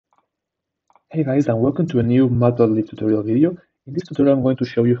Hey guys, and welcome to a new Matplotlib tutorial video. In this tutorial, I'm going to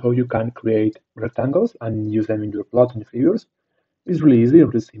show you how you can create rectangles and use them in your plot and figures. It's really easy,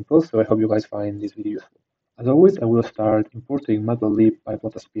 really simple, so I hope you guys find this video useful. As always, I will start importing Matplotlib by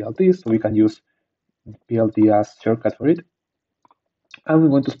plot as PLT, so we can use PLT as shortcut for it. And we're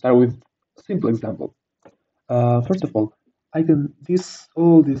going to start with a simple example. First of all, I can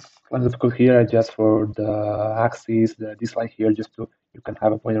all these lines of code here are just for the axis, this line here, just to you can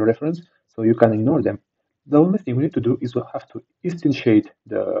have a point of reference, so you can ignore them. The only thing we need to do is we have to instantiate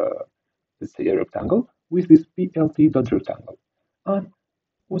the, let's say, a rectangle with this plt.rectangle. And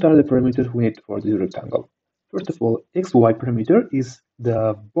what are the parameters we need for this rectangle? First of all, xy parameter is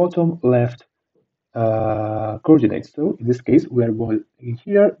the bottom left coordinates. So in this case, we are going in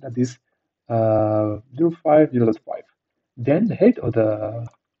here, that is 0, 5, 0.5. Then the height of the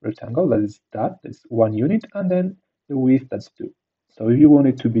rectangle, that's 1 unit, and then the width, that's 2. So if you want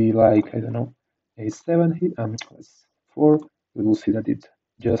it to be like, I don't know, a 7 here, 4, we will see that it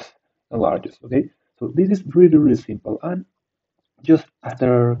just enlarges, okay? So this is really, really simple. And just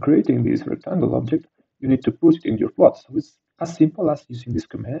after creating this rectangle object, you need to put it in your plot. So it's as simple as using this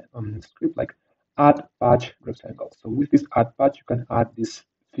command script like add patch rectangle. So with this add patch, you can add these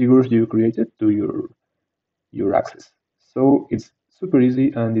figures you created to your axis. So it's super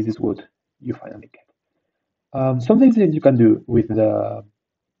easy, and this is what you finally get. Some things that you can do with the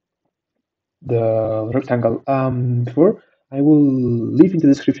rectangle. Before, I will leave in the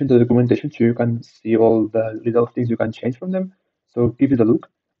description the documentation so you can see all the little things you can change from them. So give it a look.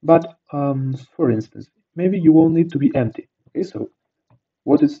 But for instance, maybe you want it to be empty. Okay, so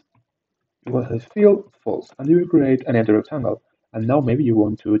what is field false, and you will create an empty rectangle. And now maybe you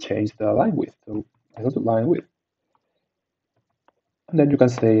want to change the line width. So I go to line width, and then you can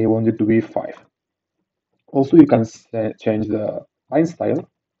say I want it to be 5. Also, you can change the line style.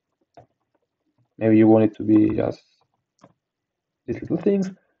 Maybe you want it to be just these little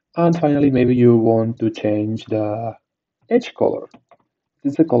things. And finally, maybe you want to change the edge color.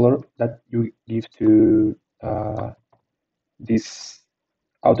 This is the color that you give to this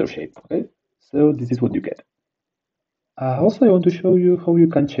outer shape. Okay, so this is what you get. Also, I want to show you how you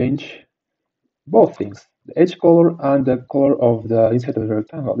can change both things, the edge color and the color of the inside of the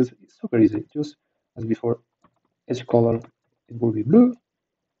rectangle. This is super easy. Just as before, edge color, it will be blue,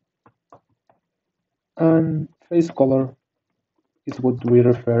 and face color is what we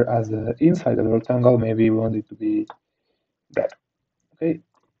refer as the inside of the rectangle. Maybe we want it to be red. Okay,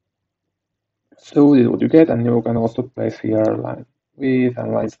 so this is what you get, and you can also place here line width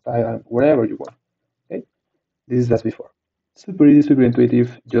and line style and whatever you want. Okay, this is as before. Super easy, super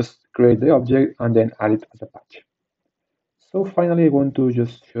intuitive. Just create the object and then add it as a patch. So finally, I want to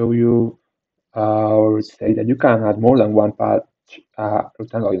just show you or say that you can add more than one patch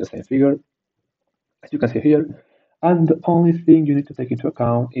rectangle in the same figure, as you can see here. And the only thing you need to take into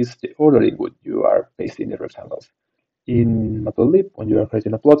account is the ordering which you are pasting the rectangles. In Matplotlib, when you are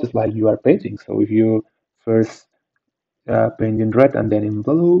creating a plot, it's like you are painting. So if you first paint in red and then in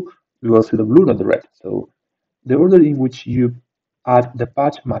blue, you will see the blue, not the red. So the order in which you add the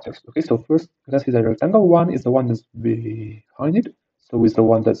patch matters. Okay, so first you can see the rectangle one is the one that's behind it. So it's the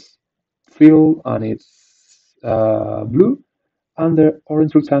one that's filled and it's blue, and the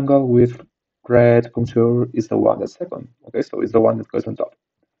orange rectangle with red contour is the one that's second. Okay, so it's the one that goes on top.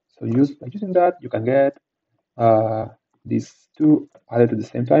 So by using that, you can get these two added at the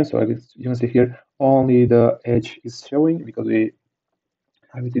same time. So I guess you can see here only the edge is showing because we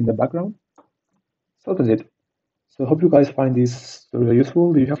have it in the background. So that's it. So I hope you guys find this really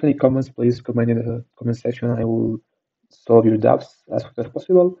useful. If you have any comments, please comment in the comment section. I will solve your doubts as quick as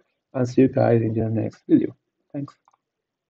possible. And see you guys in the next video. Thanks.